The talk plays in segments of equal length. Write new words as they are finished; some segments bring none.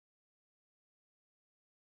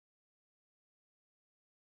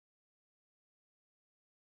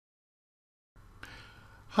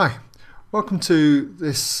Hi, welcome to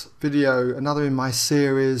this video, another in my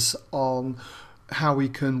series on how we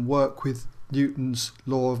can work with Newton's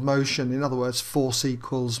law of motion. In other words, force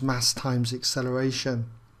equals mass times acceleration.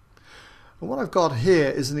 And what I've got here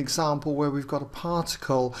is an example where we've got a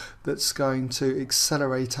particle that's going to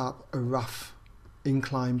accelerate up a rough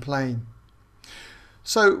inclined plane.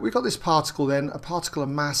 So we've got this particle then, a particle of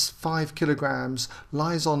mass 5 kilograms,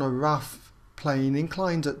 lies on a rough plane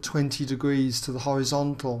inclined at 20 degrees to the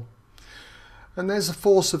horizontal. And there's a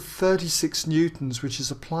force of 36 newtons which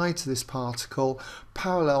is applied to this particle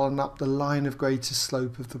parallel and up the line of greatest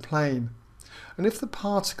slope of the plane. And if the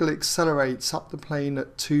particle accelerates up the plane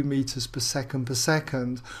at 2 meters per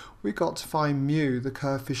second, we've got to find mu, the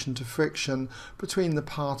coefficient of friction between the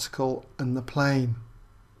particle and the plane.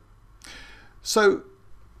 So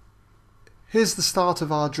here's the start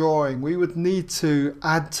of our drawing. We would need to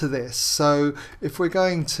add to this. So if we're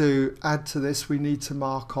going to add to this, we need to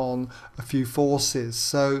mark on a few forces.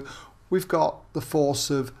 So we've got the force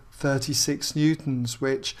of 36 newtons,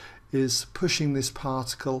 which is pushing this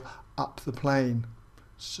particle up the plane.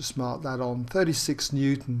 Let's just mark that on, 36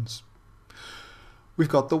 newtons. We've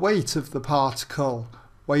got the weight of the particle.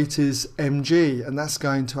 Weight is mg, and that's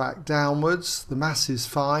going to act downwards. The mass is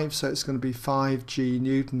 5, so it's going to be 5g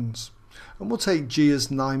newtons. And we'll take g as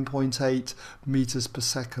 9.8 meters per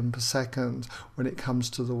second when it comes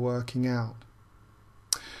to the working out.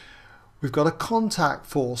 We've got a contact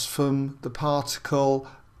force from the particle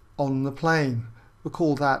on the plane. We'll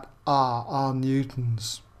call that R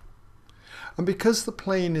newtons. And because the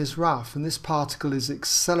plane is rough and this particle is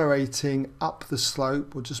accelerating up the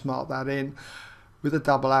slope, we'll just mark that in with a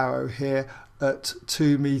double arrow here, at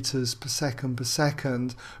 2 meters per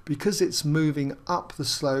second, because it's moving up the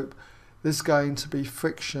slope, there's going to be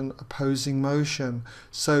friction opposing motion.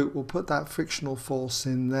 So we'll put that frictional force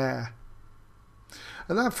in there.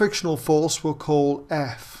 And that frictional force we'll call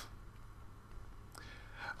F.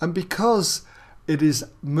 And because it is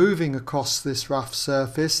moving across this rough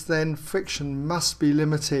surface, then friction must be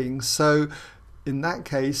limiting. So in that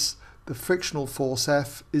case, the frictional force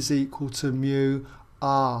F is equal to mu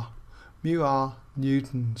R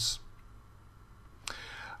newtons.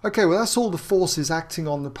 Okay, well that's all the forces acting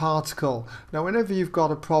on the particle. Now whenever you've got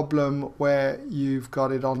a problem where you've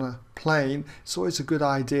got it on a plane, it's always a good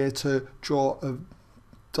idea to draw a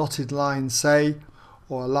dotted line, say,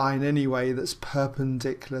 or a line anyway, that's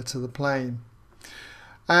perpendicular to the plane.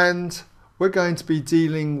 And we're going to be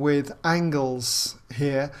dealing with angles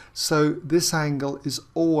here, so this angle is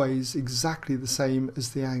always exactly the same as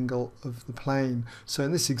the angle of the plane. So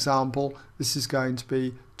in this example, this is going to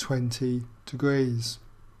be 20 degrees.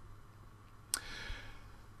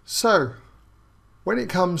 So when it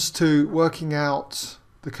comes to working out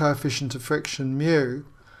the coefficient of friction mu,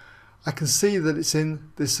 I can see that it's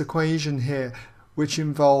in this equation here, which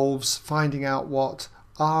involves finding out what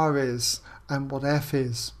R is and what F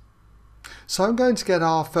is. So I'm going to get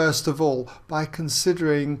R first of all by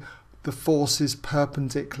considering the forces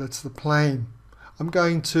perpendicular to the plane. I'm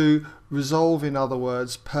going to resolve, in other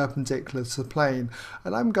words, perpendicular to the plane,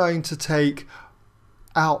 and I'm going to take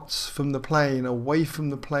out from the plane, away from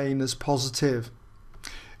the plane as positive.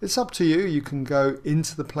 It's up to you, you can go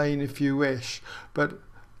into the plane if you wish, but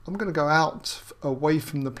I'm going to go out away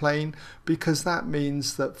from the plane because that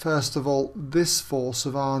means that first of all this force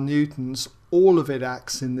of R newtons, all of it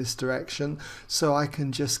acts in this direction, so I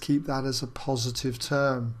can just keep that as a positive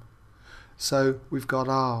term. So we've got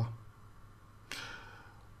R.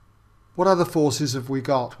 What other forces have we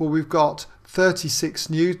got? Well, we've got 36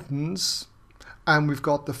 newtons and we've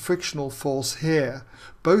got the frictional force here.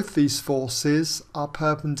 Both these forces are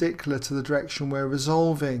perpendicular to the direction we're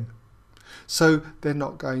resolving, so they're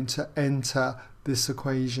not going to enter this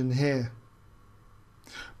equation here.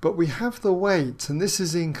 But we have the weight, and this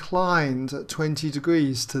is inclined at 20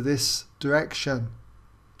 degrees to this direction.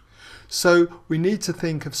 So we need to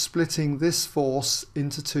think of splitting this force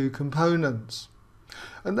into two components.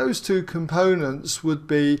 And those two components would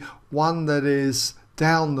be one that is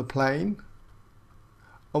down the plane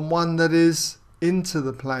and one that is into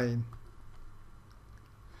the plane.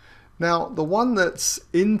 Now the one that's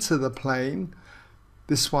into the plane,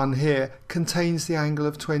 this one here, contains the angle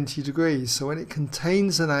of 20 degrees. So when it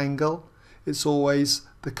contains an angle, it's always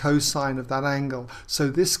the cosine of that angle. So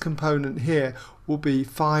this component here will be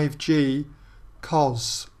 5g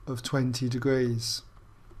cos of 20 degrees.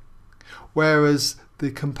 Whereas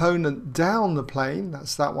the component down the plane,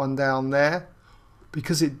 that's that one down there,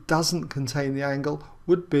 because it doesn't contain the angle,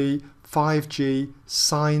 would be 5g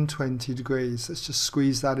sine 20 degrees. Let's just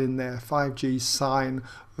squeeze that in there, 5g sine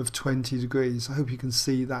of 20 degrees. I hope you can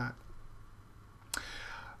see that.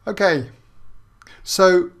 Okay,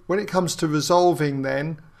 so when it comes to resolving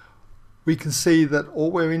then, we can see that all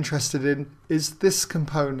we're interested in is this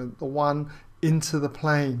component, the one into the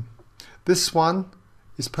plane. This one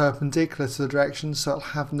is perpendicular to the direction, so it'll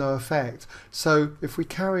have no effect. So if we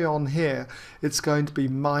carry on here, it's going to be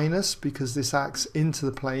minus, because this acts into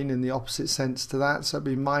the plane in the opposite sense to that, so it'll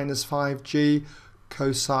be minus 5g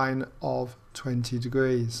cosine of 20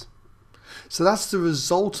 degrees. So that's the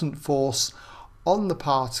resultant force on the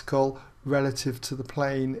particle relative to the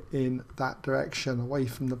plane in that direction, away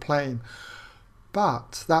from the plane.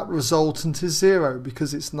 But that resultant is zero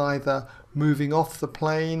because it's neither moving off the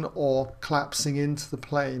plane or collapsing into the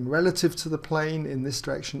plane. Relative to the plane in this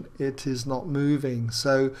direction, it is not moving,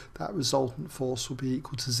 so that resultant force will be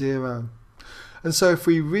equal to zero. And so if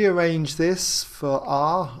we rearrange this for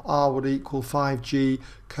r would equal 5g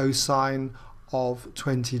cosine of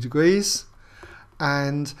 20 degrees.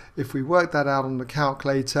 And if we work that out on the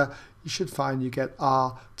calculator, you should find you get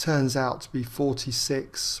r turns out to be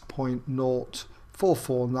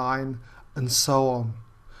 46.0449 and so on.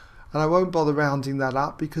 And I won't bother rounding that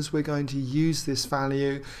up because we're going to use this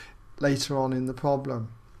value later on in the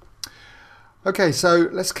problem. Okay, so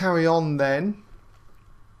let's carry on then.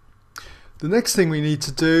 The next thing we need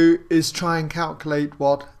to do is try and calculate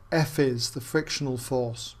what F is, the frictional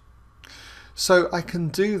force. So I can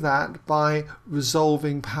do that by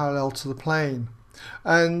resolving parallel to the plane.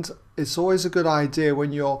 And it's always a good idea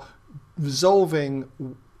when you're resolving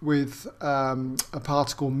with a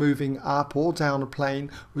particle moving up or down a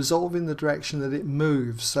plane, resolve in the direction that it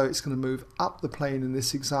moves. So it's going to move up the plane in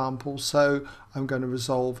this example, so I'm going to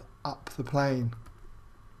resolve up the plane.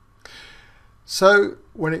 So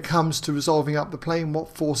when it comes to resolving up the plane,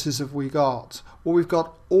 what forces have we got? Well, we've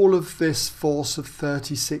got all of this force of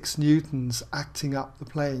 36 newtons acting up the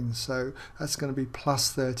plane, so that's going to be plus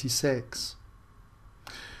 36.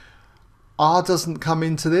 R doesn't come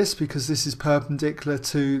into this because this is perpendicular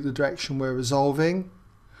to the direction we're resolving.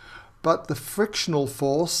 But the frictional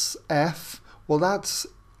force, F, well, that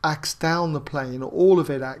acts down the plane, or all of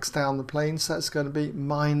it acts down the plane, so that's going to be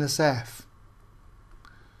minus F.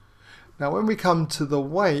 Now when we come to the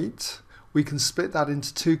weight, we can split that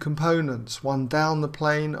into two components, one down the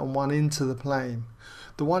plane and one into the plane.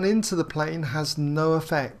 The one into the plane has no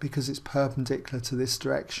effect because it's perpendicular to this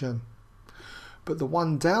direction. But the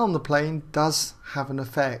one down the plane does have an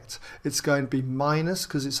effect. It's going to be minus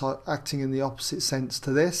because it's acting in the opposite sense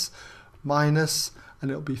to this, minus,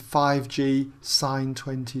 and it'll be 5g sine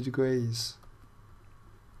 20 degrees.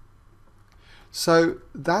 So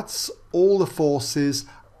that's all the forces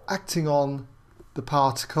acting on the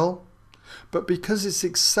particle, but because it's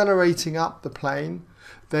accelerating up the plane,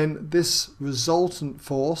 then this resultant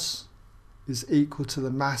force is equal to the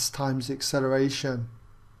mass times the acceleration.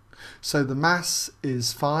 So the mass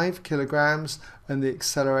is 5 kilograms and the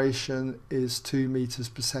acceleration is 2 meters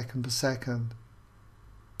per second.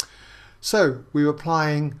 So we're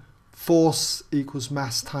applying force equals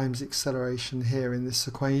mass times acceleration here in this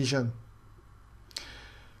equation.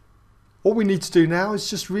 All we need to do now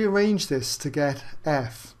is just rearrange this to get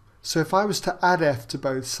F. So if I was to add F to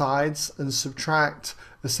both sides and subtract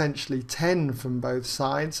essentially 10 from both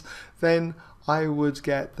sides, then I would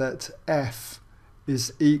get that F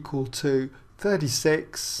is equal to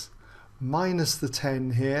 36 minus the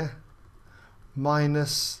 10 here,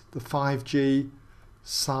 minus the 5g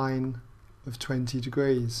sine of 20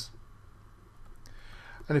 degrees.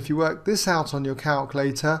 And if you work this out on your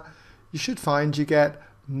calculator, you should find you get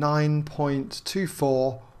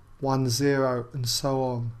 9.2410 and so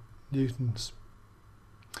on newtons.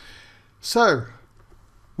 So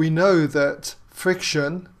we know that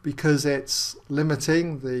friction, because it's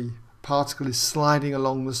limiting, the particle is sliding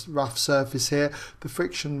along this rough surface here, the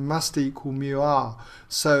friction must equal mu r.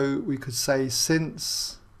 So we could say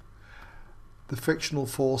since the frictional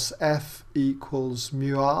force F equals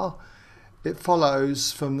mu r, it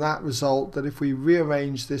follows from that result that if we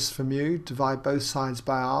rearrange this for mu, divide both sides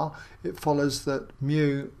by r, it follows that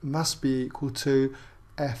mu must be equal to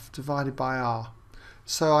F divided by r.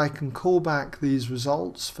 So I can call back these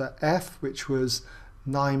results for F, which was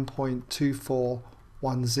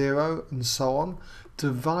 9.2410 and so on,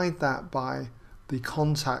 divide that by the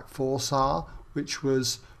contact force R, which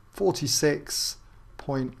was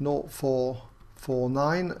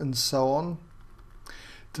 46.0449 and so on.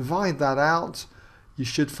 Divide that out, you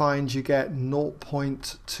should find you get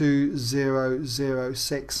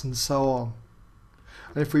 0.2006 and so on.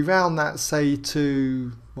 And if we round that, say,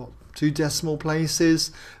 to 2 decimal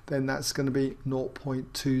places, then that's going to be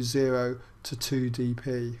 0.20 to 2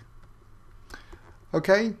 dp.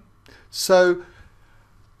 Okay, so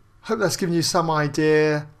Hope that's given you some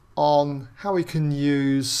idea on how we can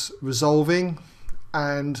use resolving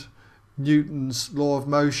and Newton's law of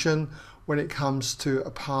motion when it comes to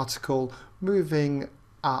a particle moving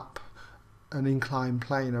up an inclined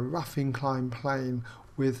plane, a rough inclined plane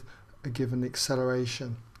with a given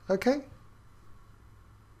acceleration. Okay?